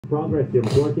Progress here.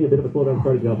 We're seeing a bit of a slowdown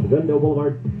starting off the Glendale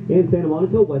Boulevard in Santa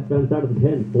Monica, westbound side of the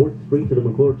 10th, 4th Street to the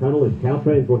McClure Tunnel. As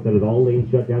Caltrain works out, all lanes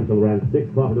shut down until around 6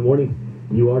 o'clock in the morning.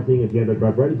 You are seeing a Jandra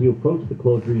drive right as you approach the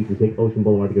closure. You can take Ocean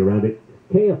Boulevard to get around it.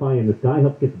 Kfi in the sky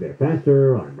helps get you there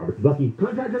faster. I'm Robert Bucky.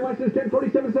 Contractor license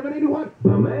 1047-781.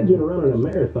 Imagine running a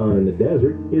marathon in the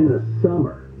desert in the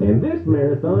summer. And this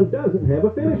marathon doesn't have a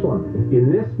finish line.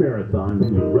 In this marathon,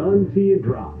 you run till you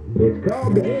drop. It's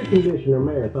called the Air Conditioner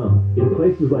Marathon. In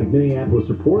places like Minneapolis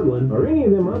or Portland, or any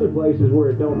of them other places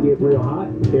where it don't get real hot,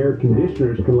 air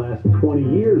conditioners can last 20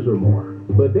 years or more.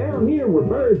 But down here where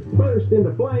birds burst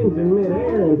into flames in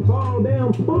midair and fall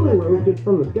down fully roasted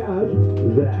from the skies,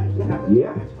 Zach,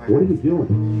 yeah, what are you doing?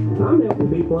 I'm helping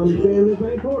people understand this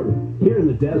ain't important. Here in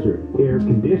the desert, air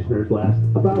conditioners last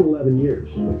about 11 years.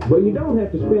 But you don't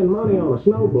have to spend money on a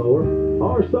snowblower,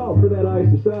 or salt for that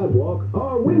icy sidewalk,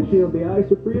 or windshield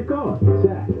de-icer for your car.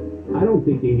 Zach, I don't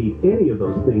think they need any of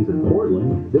those things in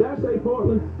Portland. Did I say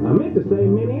Portland? I meant to say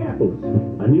Minneapolis.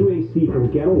 A new AC from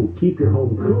Kettle will keep your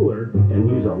home cooler and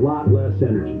use a lot less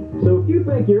energy. So if you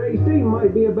think your AC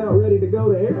might be about ready to go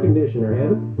to air conditioner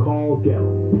heaven, call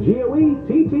Kettle.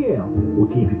 GOETTL will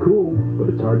keep you cool, but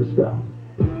it's hard to stop.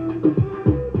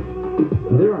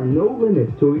 There are no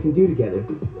limits to what we can do together.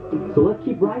 So let's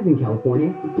keep rising,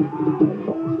 California.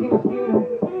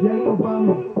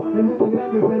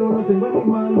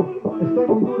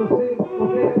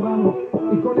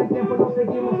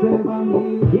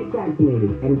 Get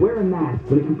vaccinated and wear a mask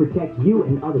when it can protect you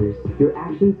and others. Your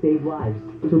actions save lives.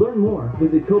 To learn more,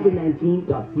 visit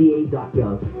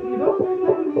covid19.ca.gov.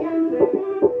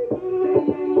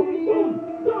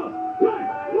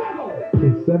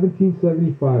 In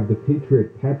 1775, the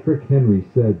patriot Patrick Henry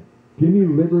said, "Gimme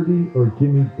liberty or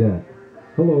gimme death."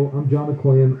 Hello, I'm John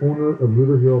McClain, owner of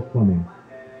Rooter Hero Plumbing.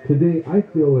 Today, I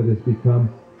feel it has become,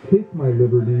 take my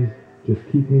liberties, just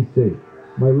keep me safe.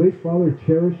 My late father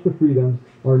cherished the freedoms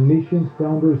our nation's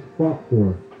founders fought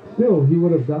for. Still, he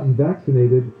would have gotten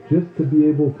vaccinated just to be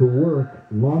able to work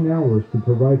long hours to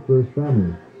provide for his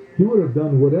family. He would have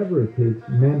done whatever it takes,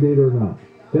 mandate or not.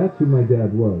 That's who my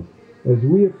dad was. As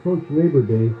we approach Labor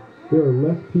Day, there are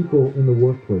less people in the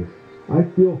workplace. I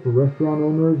feel for restaurant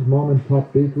owners, mom and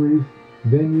pop bakeries,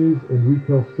 venues, and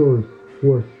retail stores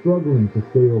who are struggling to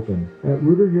stay open. At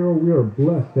Rooter Hero, we are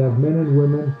blessed to have men and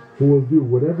women who will do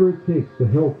whatever it takes to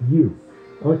help you.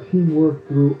 Our team worked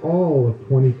through all of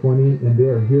 2020, and they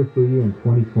are here for you in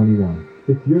 2021.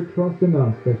 It's your trust in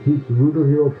us that keeps Rooter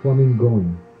Hero Plumbing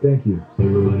going. Thank you.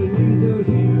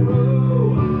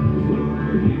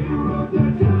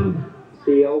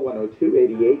 CL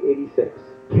 102-8886.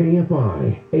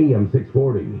 KFI AM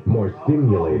 640, more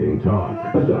stimulating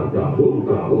talk. Girl,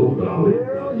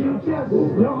 you just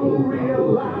don't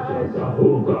realize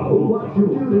what you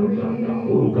do to me.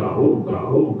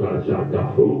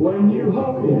 When you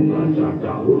hold me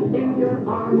in your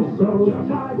arms so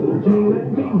tight, you let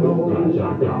me know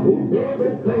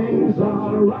everything's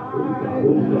alright.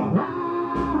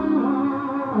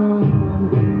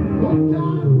 What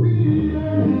time we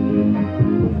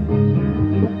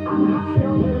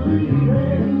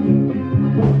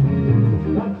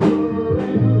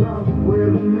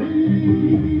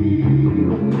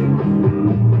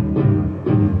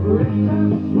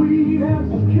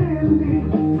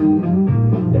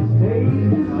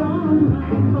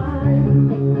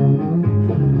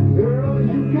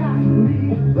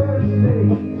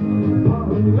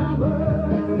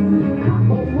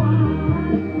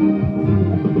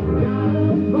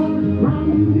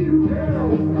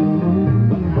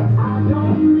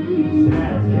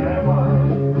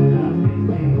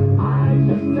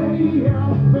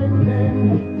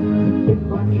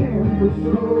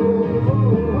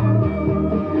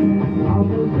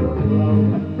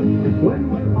when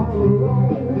we're all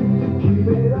alone, keep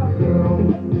it up, girl.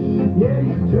 Yeah,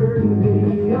 you turn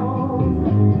me on.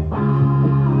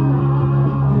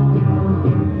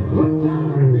 What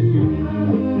time is it?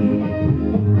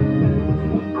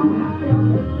 I'm high on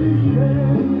the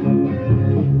feeling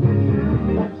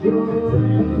that you're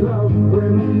in love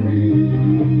with me.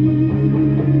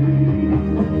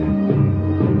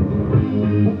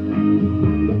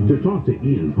 To talk to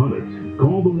Ian Punnett,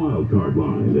 call the Wildcard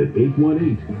line at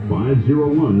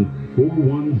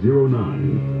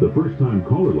 818-501-4109. The first-time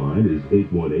caller line is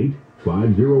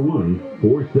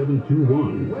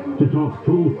 818-501-4721. To talk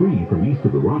toll-free from east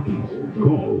of the Rockies,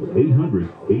 call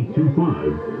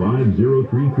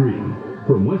 800-825-5033.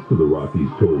 From west of the Rockies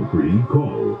toll-free,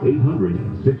 call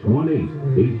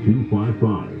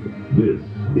 800-618-8255. This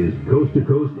is Coast to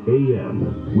Coast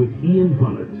AM with Ian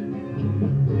Punnett.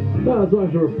 No, as long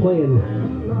as we're playing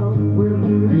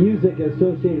music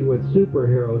associated with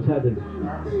superheroes, had to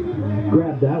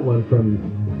grab that one from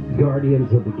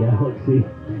Guardians of the Galaxy.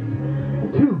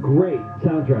 Two great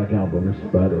soundtrack albums,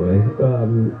 by the way.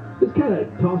 It's kind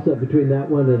of toss-up between that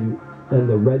one and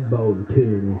the Redbone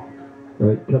tune.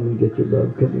 Right, come and get your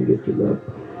love, come and get your love.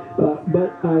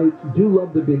 But I do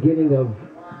love the beginning of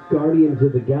Guardians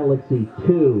of the Galaxy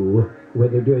 2, where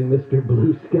they're doing Mr.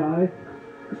 Blue Sky,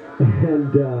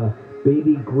 and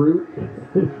Baby Groot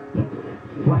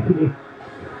fighting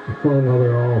while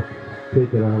they're all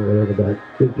taking on whatever that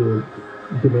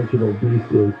interdimensional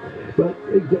beast is. But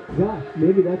gosh,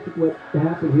 maybe that's what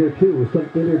happened here too, was some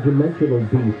interdimensional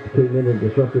beast came in and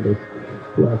disrupted us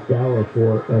last hour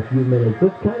for a few minutes.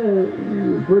 That's kind of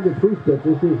further proof that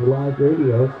this is live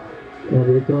radio, and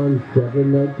it's on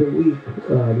 7 nights a week.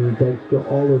 Thanks to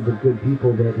all of the good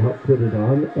people that helped put it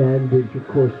on, and of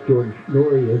course George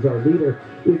Norrie is our leader.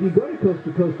 If you go to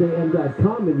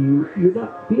coasttocoastam.com and you're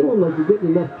not feeling like you're getting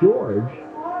enough George,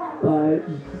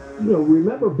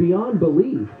 remember Beyond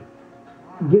Belief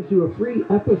gives you a free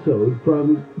episode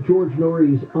from George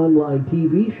Norrie's online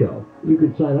TV show. You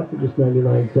can sign up for just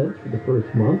 99 cents for the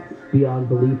first month,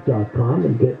 beyondbelief.com,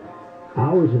 and get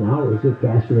hours and hours of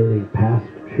fascinating past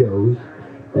shows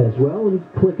as well, and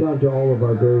click onto all of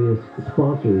our various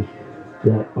sponsors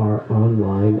that are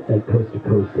online at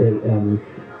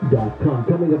coasttocoastam.com.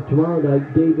 Coming up tomorrow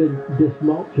night, David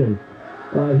Dismalchin.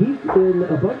 He's in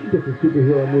a bunch of different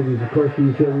superhero movies. Of course,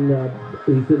 he's in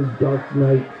Dark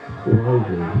Knight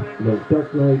Rises. No,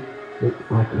 Dark Knight.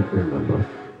 I can't remember.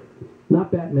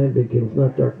 Not Batman Begins.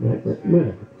 Not Dark Knight. But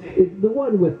whatever. It's the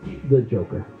one with the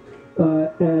Joker.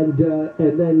 And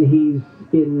then he's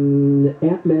in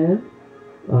Ant-Man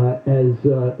as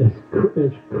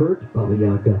Kurt Baba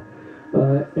Yaga.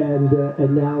 And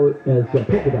now as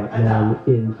Polka Dot Man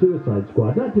in Suicide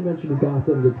Squad. Not to mention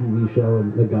Gotham, the TV show,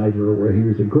 and The Geyser, where he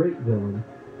was a great villain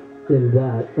in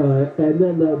that. And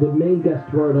then the main guest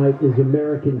tomorrow night is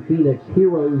American Phoenix,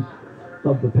 Heroes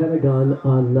of the Pentagon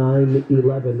on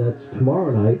 9/11. That's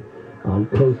tomorrow night on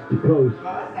Coast to Coast.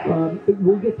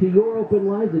 We'll get to your open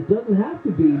lines. It doesn't have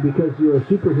to be because you're a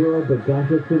superhero, but gosh,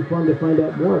 it's been fun to find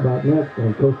out more about next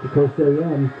on Coast to Coast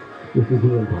AM. This is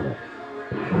Ian Punnett.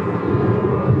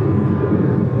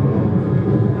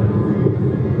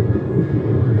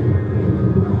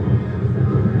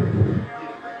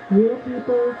 Real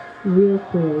people, real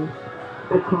stories.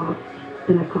 I coughed,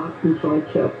 and I coughed until I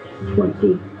choked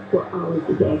 24 hours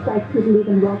a day. I couldn't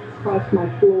even walk across my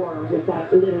floor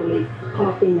without literally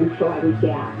coughing until I was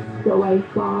gasped. So I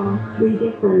saw 3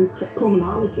 different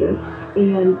pulmonologists,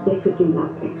 and they could do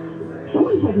nothing.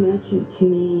 Someone had mentioned to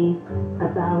me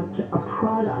about a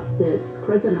product that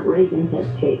President Reagan had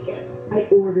taken. I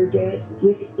ordered it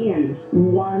within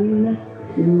 1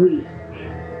 week.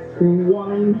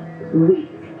 1 week.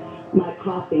 My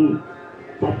coughing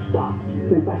has stopped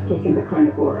since I've taken the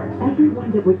carnivora.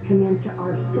 Everyone that would come into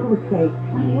our store would say,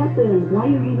 "What happened? Why are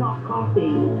you not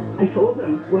coughing?" I told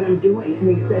him what I'm doing, and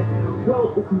he said,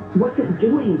 "Well, what's it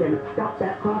doing that it stopped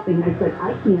that coughing?" I said,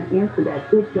 "I can't answer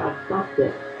that. It just stopped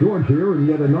it." George here, and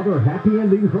yet another happy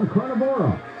ending from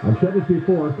Carnivora. I've said it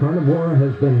before, Carnivora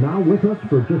has been now with us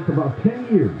for just about 10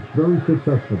 years, very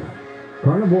successfully.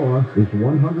 Carnivora is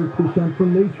 100%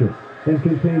 from nature and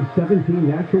contains 17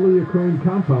 naturally occurring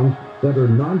compounds that are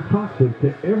non-toxic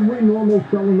to every normal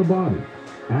cell in the body,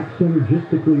 act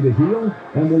synergistically to heal,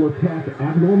 and will attack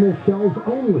abnormal cells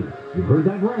only. You heard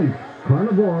that right.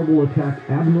 Carnivora will attack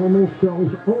abnormal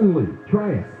cells only. Try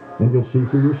it, and you'll see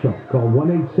for yourself. Call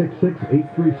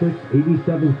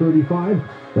 1-866-836-8735.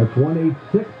 That's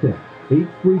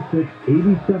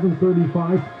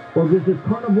 1-866-836-8735, or visit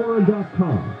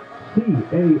carnivora.com.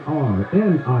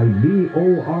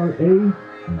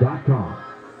 carnivora.com.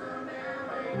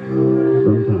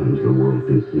 Sometimes the world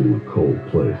can seem a cold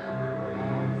place,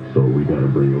 so we gotta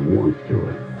bring a warmth to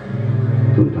it.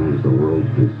 Sometimes the world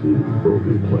can seem a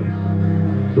broken place,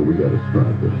 so we gotta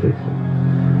strive to fix it.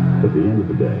 At the end of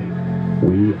the day,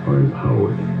 we are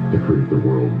empowered to create the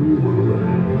world we want to live in.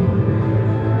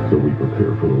 So we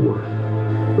prepare for the worst,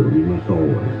 but we must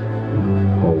always,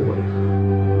 always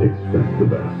expect the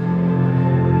best.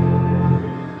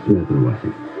 Smith &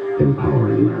 Wesson,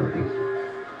 empowering Americans.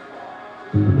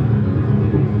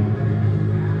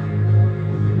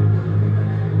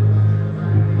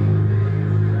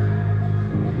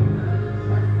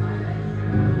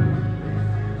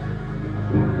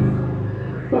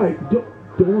 All right,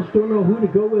 don't know who to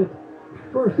go with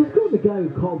first. Let's go with the guy who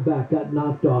called back, got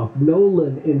knocked off.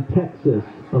 Nolan in Texas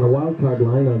on a wild card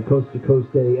line on Coast to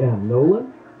Coast AM.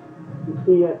 Nolan?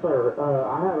 Yes, sir.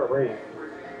 I have a rant.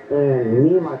 and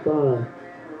me and my son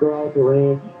go out to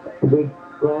ranch. We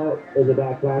go out in the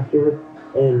back pasture,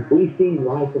 and we see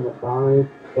lights in the sky,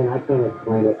 and I can't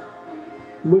explain it.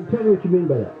 Well, tell me what you mean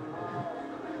by that.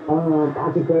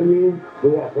 I can tell you,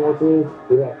 we have horses,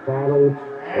 we have saddles,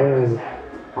 and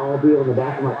I'll be on the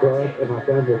back of my truck, and my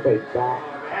son will say stop,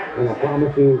 and I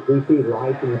promise you, we see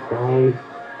lights in the sky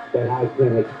that I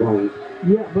can't explain.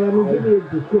 Yeah, but I mean, give me a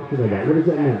description of that. What does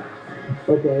that mean?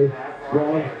 Okay,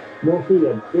 well, we'll see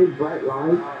a big bright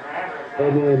light,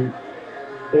 and then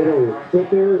it'll sit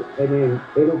there, and then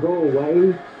it'll go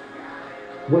away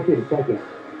within seconds.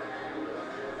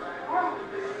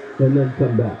 And then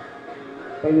come back.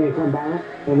 And then come back,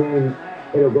 and then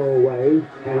it'll go away,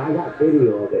 and I got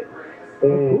video of it.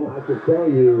 And I can tell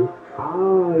you,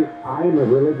 I am a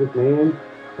religious man,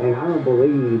 and I don't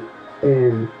believe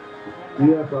in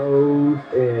UFOs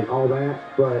and all that,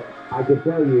 but I can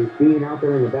tell you, being out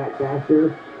there in the back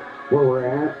pasture where we're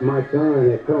at, my son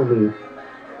has told me,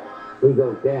 he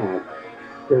goes, Dad,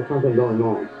 there's something going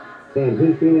on. And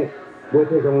he's seen it with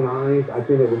his own eyes, I've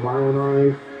seen it with my own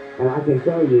eyes, and I can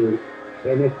tell you,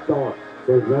 and it's dark.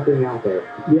 There's nothing out there.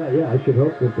 Yeah, I should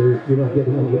hope that you're not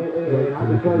getting any. And I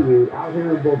can tell you, out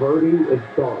here in Bulverde,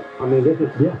 it's dark. I mean, this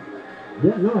is... Yeah,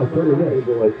 no, I totally get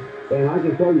it. And I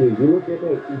can tell you, you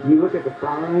look at the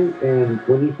sky, and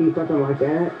when you see something like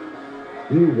that,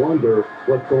 you wonder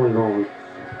what's going on.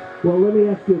 Well, let me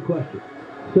ask you a question.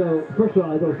 So, first of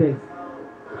all, I don't think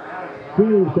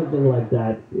seeing something like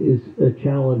that is a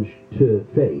challenge to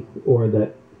faith, or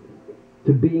that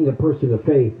to being a person of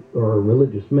faith or a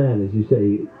religious man, as you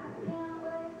say,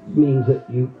 means that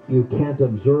you can't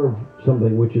observe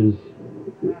something which is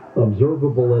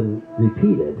observable and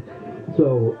repeated.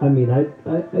 So, I mean,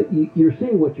 you're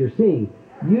seeing what you're seeing.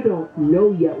 You don't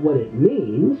know yet what it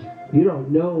means. You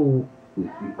don't know.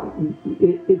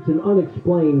 It's an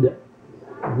unexplained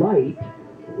light,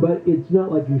 but it's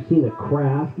not like you've seen a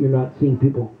craft. You're not seeing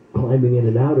people climbing in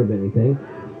and out of anything.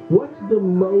 What's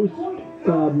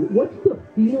the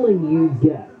feeling you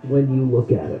get when you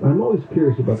look at it? I'm always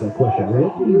curious about that question.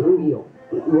 What do you feel?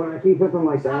 When I see something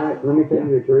like that, let me tell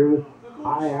you the truth,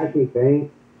 I actually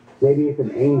think maybe it's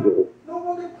an angel.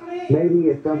 Maybe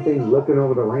it's something looking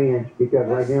over the ranch, because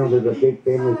right now there's a big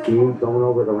family feud going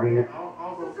over the ranch.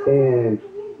 And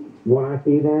when I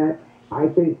see that, I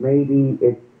think maybe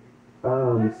it's, I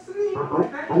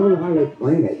don't know how to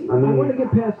explain it. I want to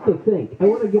get past the think. I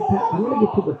want to get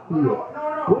to the feel.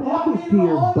 What happens to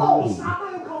your body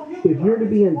if you're to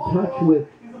be in touch with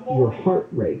your heart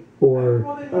rate or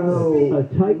a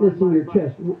tightness in your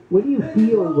chest? What do you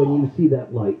feel when you see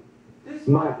that light?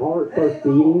 My heart starts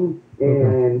beating,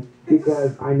 and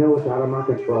because I know it's out of my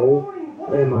control,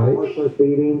 and my heart starts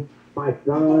beating. My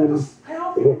son,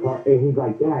 he's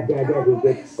like, Dad. He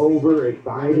gets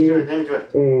overexcited,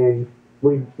 and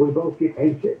we both get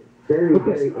anxious. Very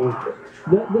anxious.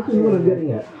 This is what I'm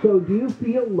getting at. So, do you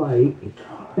feel like,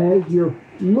 as you're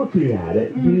looking at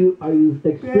it, are you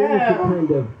experiencing a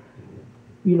kind of,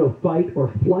 fight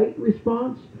or flight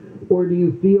response, or do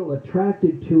you feel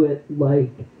attracted to it,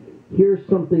 like here's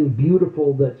something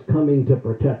beautiful that's coming to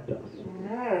protect us?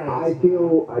 I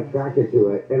feel attracted to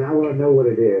it, and I want to know what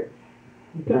it is.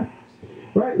 Okay.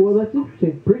 All right, well, that's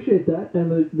interesting. Appreciate that.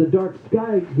 And the dark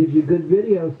sky gives you good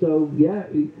video, so, yeah,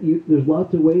 there's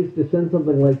lots of ways to send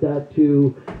something like that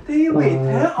to turn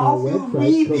off your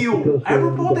video.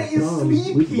 Everybody is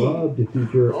sleeping. We'd love to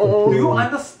feature do you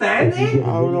understand it?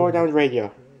 Oh, no, down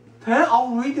radio. Turn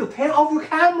off radio. Turn off your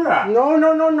camera. No.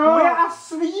 We are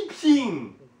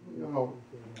sleeping. No.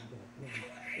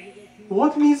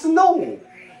 What means no?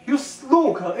 You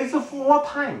look, it's 4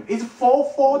 time. It's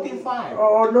 4:45.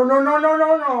 Oh,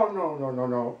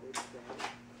 no.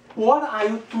 What are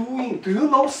you doing? Do you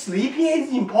know sleeping is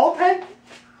important?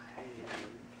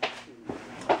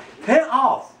 Turn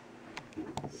off.